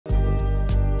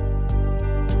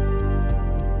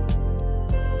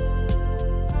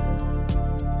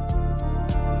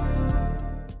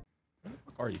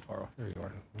Are you, Carl? There you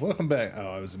are. Welcome back.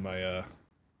 Oh, I was in my Yeah,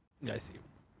 I see you.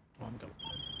 Oh, I'm going.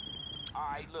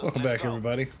 All right, look, welcome back,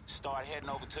 everybody. Start heading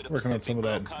over to the working on some of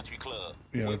that, Country Club.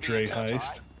 you know, We'll Dre touch,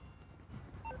 heist.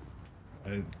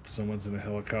 Right? Someone's in a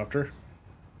helicopter.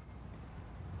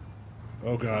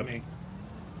 Oh God. Don't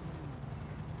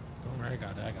worry, I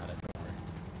got it. Don't worry.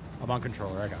 I'm on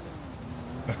controller. I got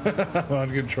it. I'm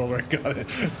on controller. I got it.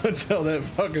 Until that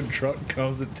fucking truck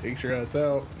comes and takes your ass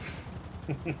out.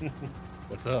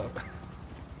 What's up?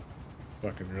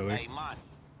 Fucking really. Hey, Monty,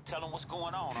 tell them what's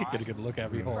going on. Get a good look at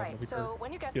me. Hold on. Right, so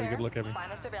when you get there, find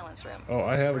the surveillance room. Oh,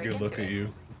 I have a Break good look into at it.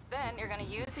 you. Then you're going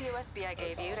to use the USB I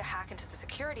gave you to hack into the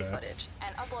security footage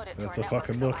and upload it to our That's a network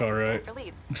fucking so look, I can all right. scout for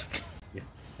leads. Yes,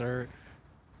 sir.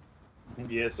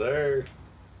 Yes, sir.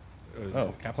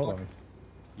 Oh, hold on.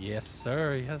 Yes,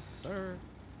 sir. Yes, sir.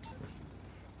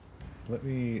 Let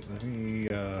me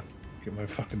get my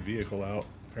fucking vehicle out.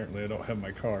 Apparently, I don't have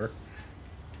my car.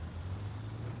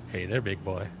 Hey there, big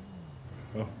boy.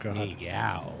 Oh God.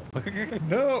 Meow.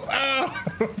 No!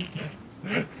 Ow!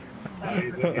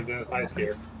 He's in his high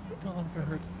scare. Don't laugh, it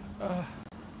hurts.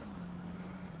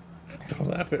 Don't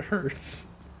laugh, it hurts.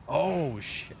 Oh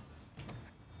shit.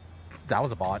 That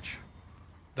was a botch.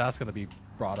 That's gonna be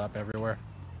brought up everywhere.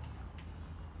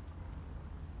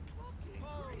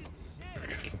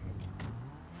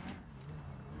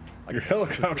 Your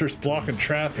helicopter's blocking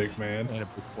traffic, man. And a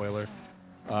big spoiler.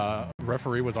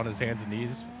 Referee was on his hands and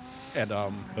knees, and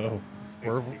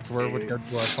Swerve would go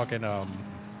to a fucking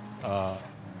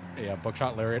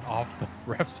buckshot lariat off the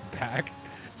ref's back,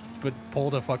 but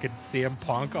pulled a fucking CM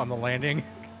Punk on the landing.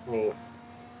 Whoa.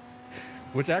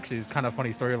 Which actually is kind of a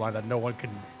funny storyline that no one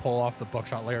can pull off the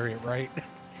buckshot lariat, right?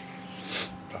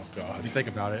 Oh God. If you think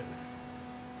about it.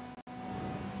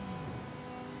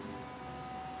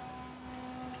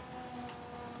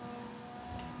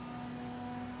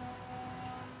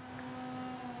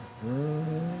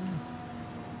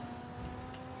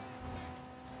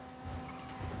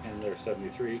 And they're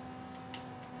 73.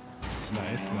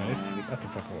 Nice, nice. Get the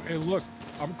fuck away. Hey, look,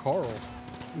 I'm Carl.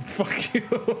 Fuck you.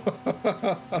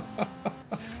 Let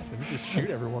me just shoot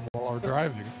everyone while we're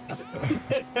driving.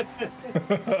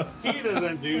 He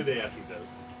doesn't do this, he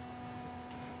does.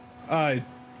 I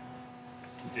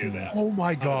Do that. Oh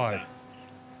my God.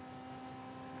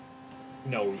 100%.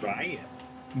 No, Ryan.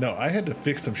 No, I had to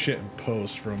fix some shit in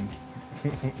post from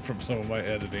from some of my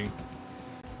editing.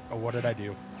 Oh, what did I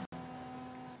do?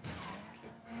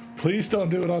 Please don't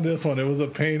do it on this one. It was a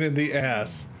pain in the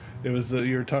ass. It was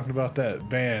you were talking about that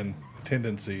band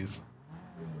tendencies.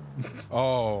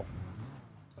 Oh.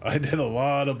 I did a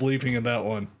lot of bleeping in that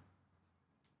one.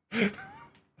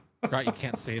 Right, you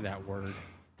can't say that word.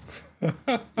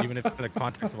 Even if it's in the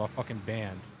context of a fucking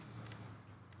band.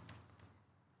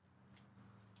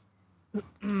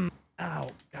 Ow,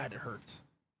 God, it hurts.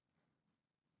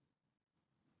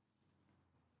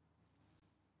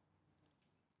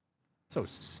 So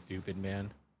stupid,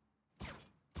 man.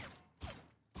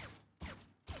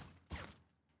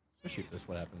 Let's shoot this,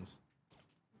 what happens?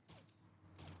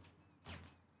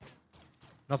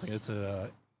 Nothing, it's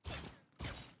an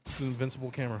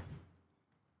invincible camera.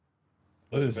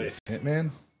 What is this, Hitman?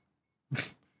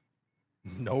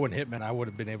 No one Hitman, I would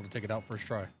have been able to take it out first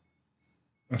try.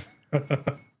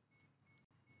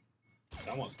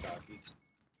 Someone's cocky.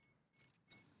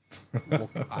 Well,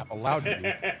 I'm allowed to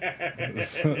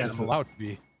be. And I'm allowed to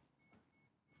be.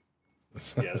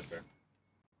 Yeah, that's fair.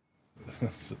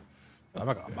 I'm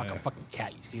like a fucking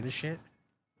cat. You see this shit?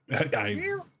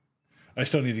 I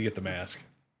still need to get the mask.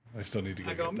 I still need to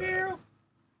get that. Meow.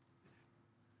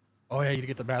 Oh yeah, you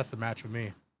get the mask to match with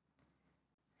me.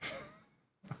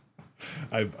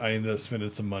 I ended up spending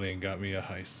some money and got me a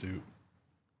heist suit.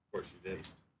 Of course you did.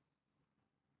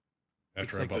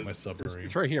 After I bought my submarine.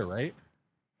 It's right here, right?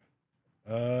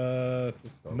 No,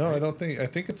 I don't think. I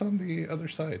think it's on the other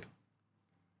side.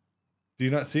 Do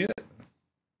you not see it?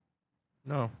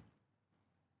 No.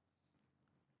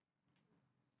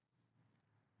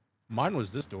 Mine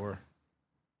was this door.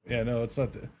 Yeah, no, it's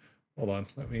not. Hold on,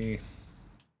 let me.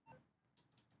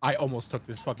 I almost took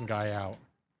this fucking guy out.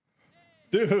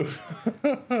 Dude!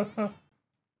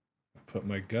 Put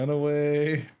my gun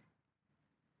away.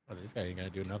 Oh, this guy ain't gonna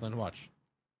do nothing. Watch.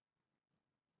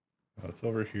 Oh, it's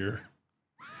over here.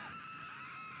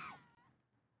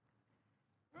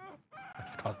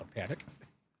 That's caused a panic.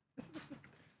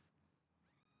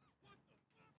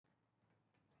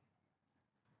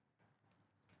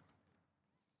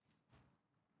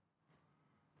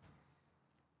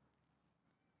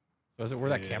 So is it where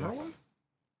that camera was?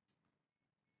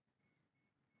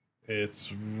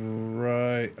 It's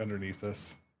right underneath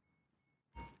us.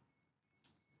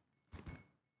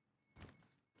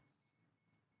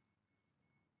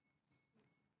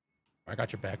 I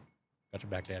got your back. Got your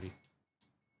back, Daddy.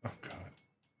 Oh God.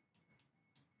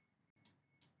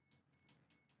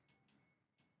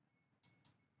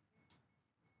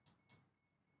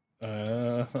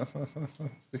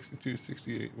 62,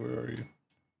 68. Where are you?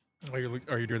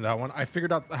 Are you doing that one? I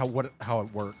figured out how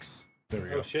it works. There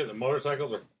we Oh go. shit! The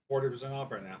motorcycles are 40% off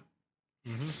right now.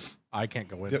 I can't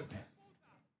go in. Yep.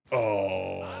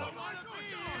 Oh.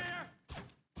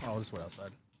 I'll just wait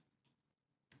outside.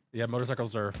 Yeah,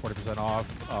 motorcycles are 40% off.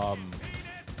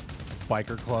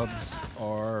 Biker clubs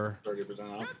are 30%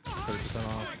 off. 30%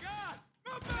 off.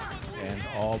 And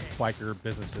all biker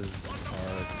businesses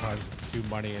are times 2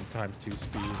 money and times 2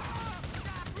 speed.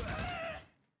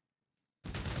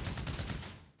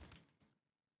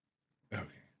 Okay.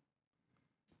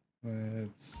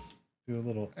 Let's do a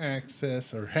little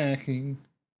access or hacking.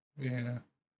 Yeah.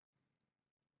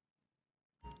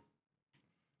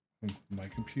 My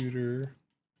computer.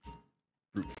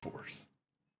 Brute force.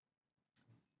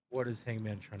 What is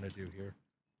Hangman trying to do here?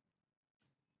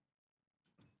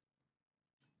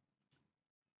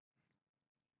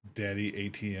 Daddy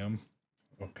ATM.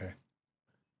 Okay.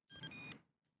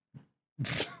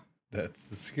 That's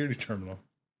the security terminal.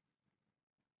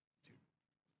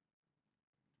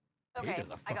 Okay,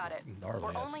 Pages are I got it. fucking gnarly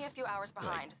We're as, only a few hours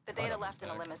behind. The data left in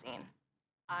a limousine.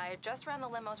 I just ran the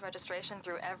limo's registration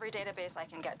through every database I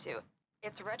can get to.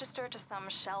 It's registered to some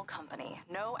shell company.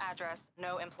 No address,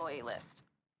 no employee list.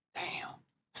 Damn.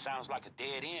 Sounds like a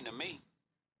dead end to me.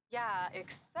 Yeah,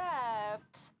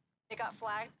 except it got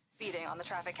flagged speeding on the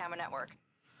traffic camera network.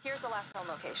 Here's the last known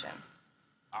location.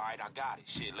 All right, I got it.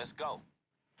 Shit, let's go.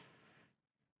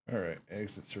 All right,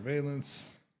 exit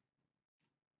surveillance.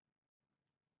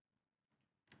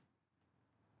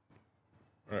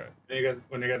 All right.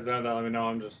 When you get done, let me know.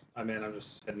 I'm just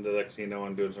heading to the casino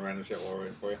and doing some random shit while we're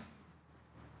waiting for you.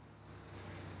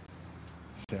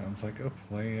 Sounds like a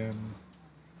plan.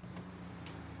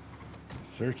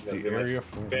 Search Yeah, the area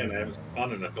for. Ben, I haven't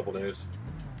gone in a couple days.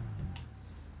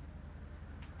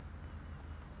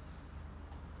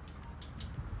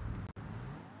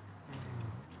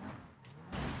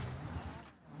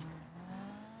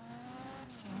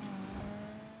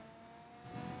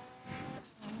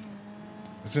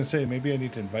 I was gonna say maybe I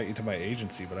need to invite you to my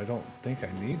agency, but I don't think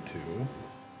I need to.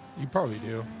 You probably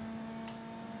do.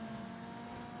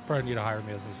 Probably need to hire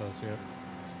me as an associate.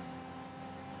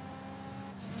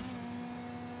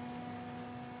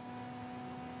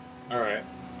 All right.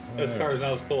 This car is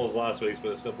not as cool as last week's, but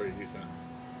it's still pretty decent.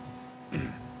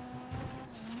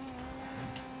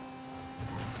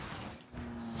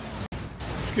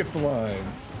 Skip the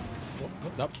lines.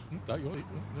 That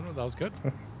was good.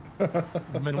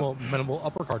 minimal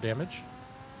upper car damage.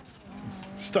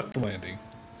 Stuck the landing.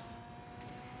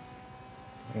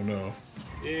 Oh no.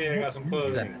 Yeah, I got some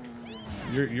clothing.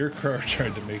 Your car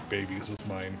tried to make babies with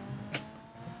mine.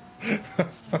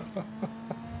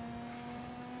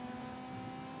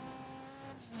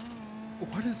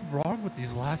 What is wrong with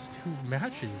these last 2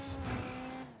 matches?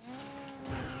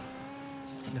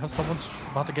 Now someone's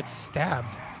about to get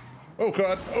stabbed. Oh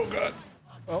god! Oh god!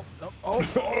 Oh, oh,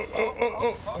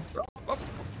 oh.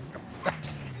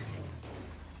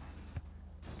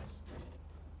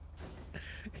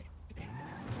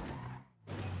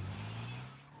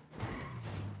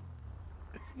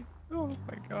 Oh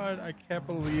my god, I can't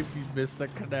believe you missed the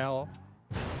canal.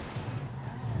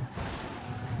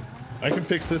 I can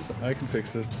fix this. I can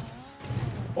fix this.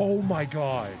 Oh my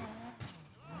god.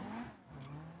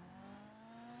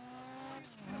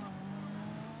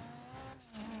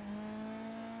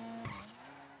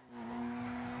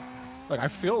 Like, I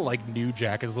feel like New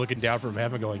Jack is looking down from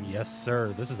heaven going, yes,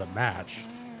 sir, this is a match.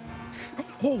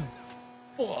 Oh,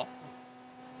 fuck.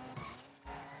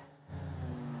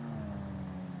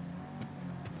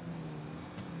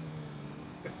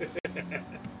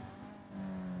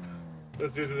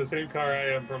 This dude's in the same car I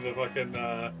am from the fucking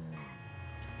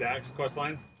Dax quest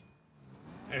line.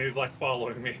 And he's like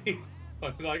following me.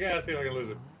 I'm like, yeah, see if I can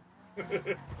lose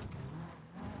him.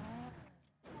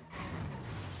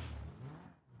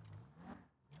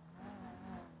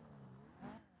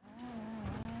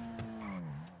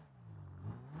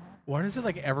 Why is it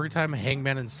like every time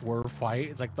Hangman and Swerve fight,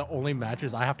 it's like the only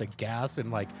matches I have to gasp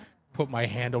and like put my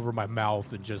hand over my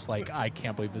mouth and just like, I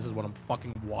can't believe this is what I'm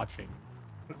fucking watching.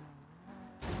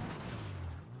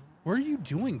 What are you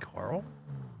doing, Carl?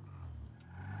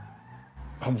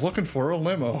 I'm looking for a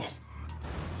limo.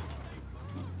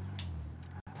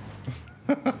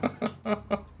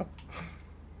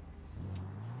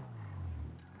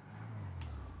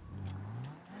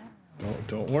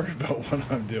 Don't worry about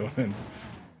what I'm doing.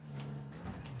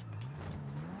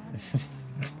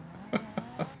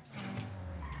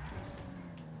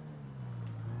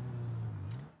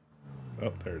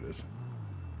 Oh, there it is.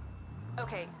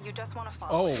 Okay, you just want to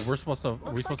follow. Oh, we're supposed to. Looks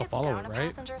Are we supposed like to follow it's it, down a right?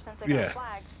 passenger since it Yeah. got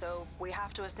flagged, so we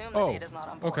have to assume the Oh, data's not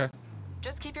on board. okay.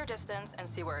 Just keep your distance and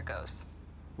see where it goes.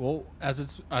 Well, as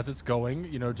it's going,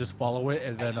 you know, just follow it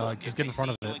and then just get in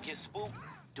front of it. Get spooked,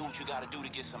 do what you gotta do to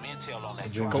get some intel on that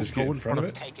Then truck. just get in front of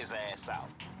it. Take his ass out.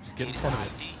 Just get in his front of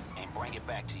it. ID and bring it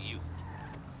back to you.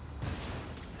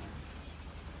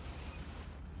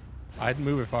 I'd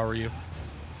move if I were you.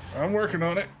 I'm working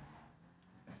on it.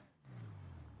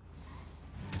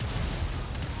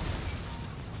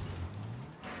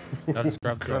 Now just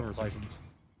grab the driver's license.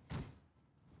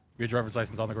 Your driver's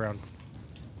license on the ground.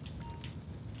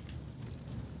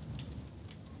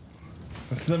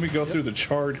 Let me go through the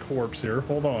charred corpse here.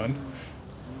 Hold on.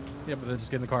 Yeah, but then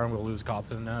just get in the car and we'll lose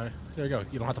cops and there you go.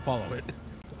 You don't have to follow it.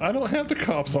 I don't have the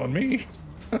cops on me.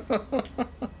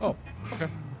 Oh, okay.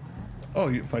 Oh,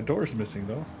 my door's missing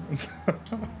though.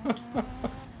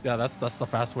 Yeah, that's the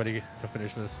fast way to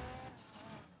finish this.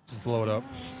 Just blow it up.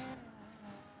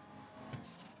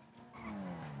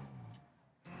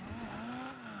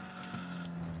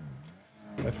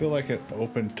 I feel like an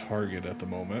open target at the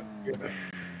moment.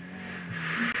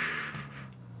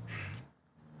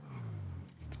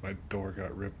 Since my door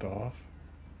got ripped off.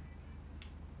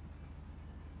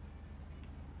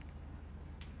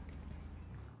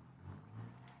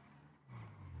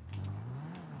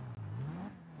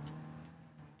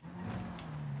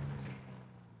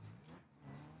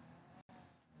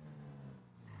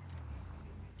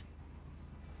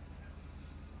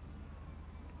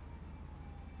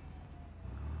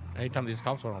 Anytime these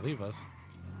cops want to leave us.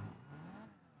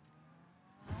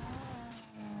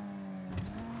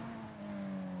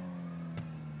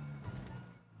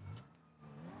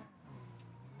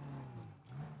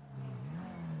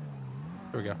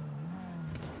 Here we go.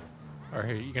 All right,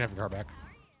 here, you can have your car back.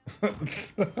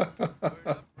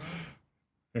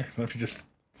 Here, let me just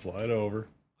slide over.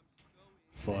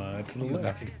 Slide to the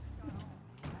left.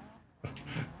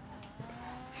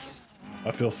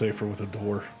 I feel safer with a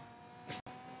door.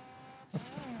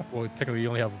 Well, technically, you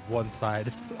only have one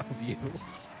side of you.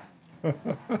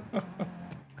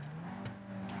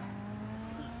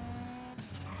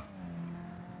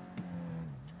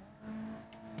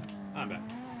 I'm back.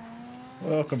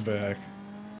 Welcome back.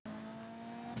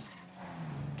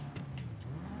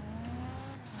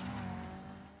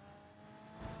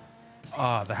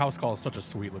 Ah, the house call is such a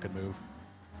sweet looking move.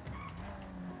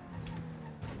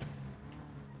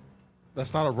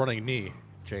 That's not a running knee,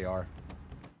 JR.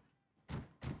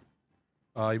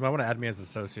 You might want to add me as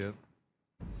associate.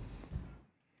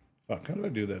 Fuck, how do I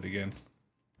do that again?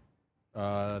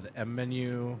 The M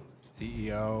menu,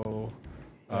 CEO,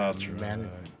 That's right.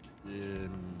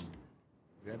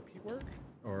 VIP work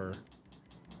or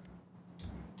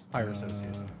hire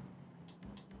associate.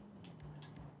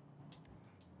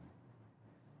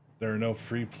 There are no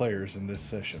free players in this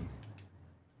session.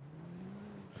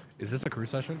 Is this a crew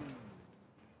session?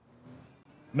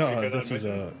 No, Are you good this on was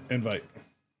a invite.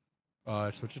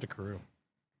 Switch it to crew.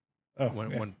 Oh,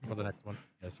 When yeah. for the next one?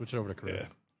 Yeah, switch it over to crew. Yeah.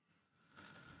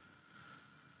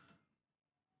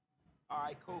 All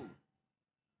right, cool.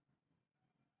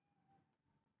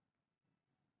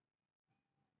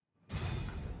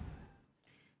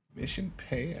 Mission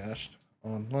passed.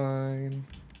 Online.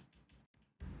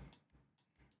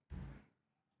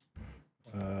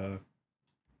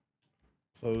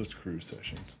 Closed crew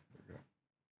session. There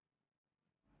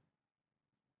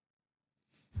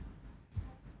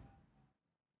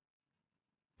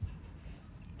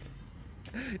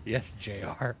we go. Yes,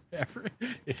 JR.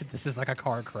 This is like a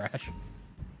car crash.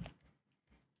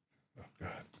 Oh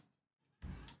God.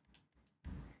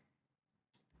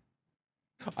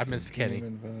 I miss Send Kenny.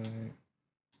 game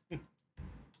invite.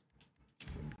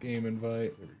 Send game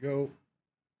invite. There we go.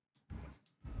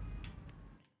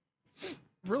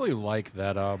 Really like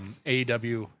that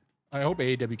AEW. I hope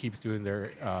AEW keeps doing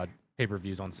their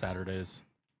pay-per-views on Saturdays.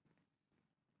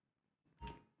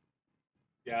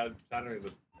 Yeah, Saturdays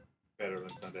are better than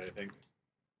Sunday, I think.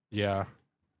 Yeah.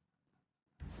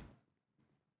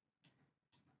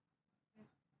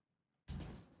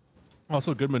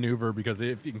 Also, good maneuver because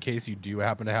if in case you do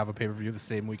happen to have a pay-per-view the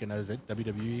same weekend as it,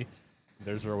 WWE,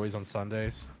 theirs are always on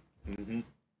Sundays. Mm-hmm.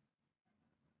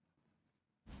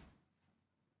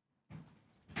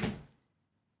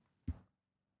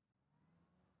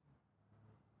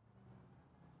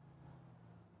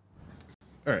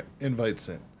 All right, invite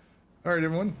sent. All right,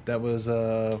 everyone, that was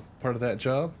part of that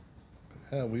job.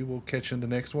 We will catch you in the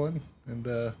next one, and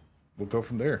we'll go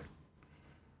from there.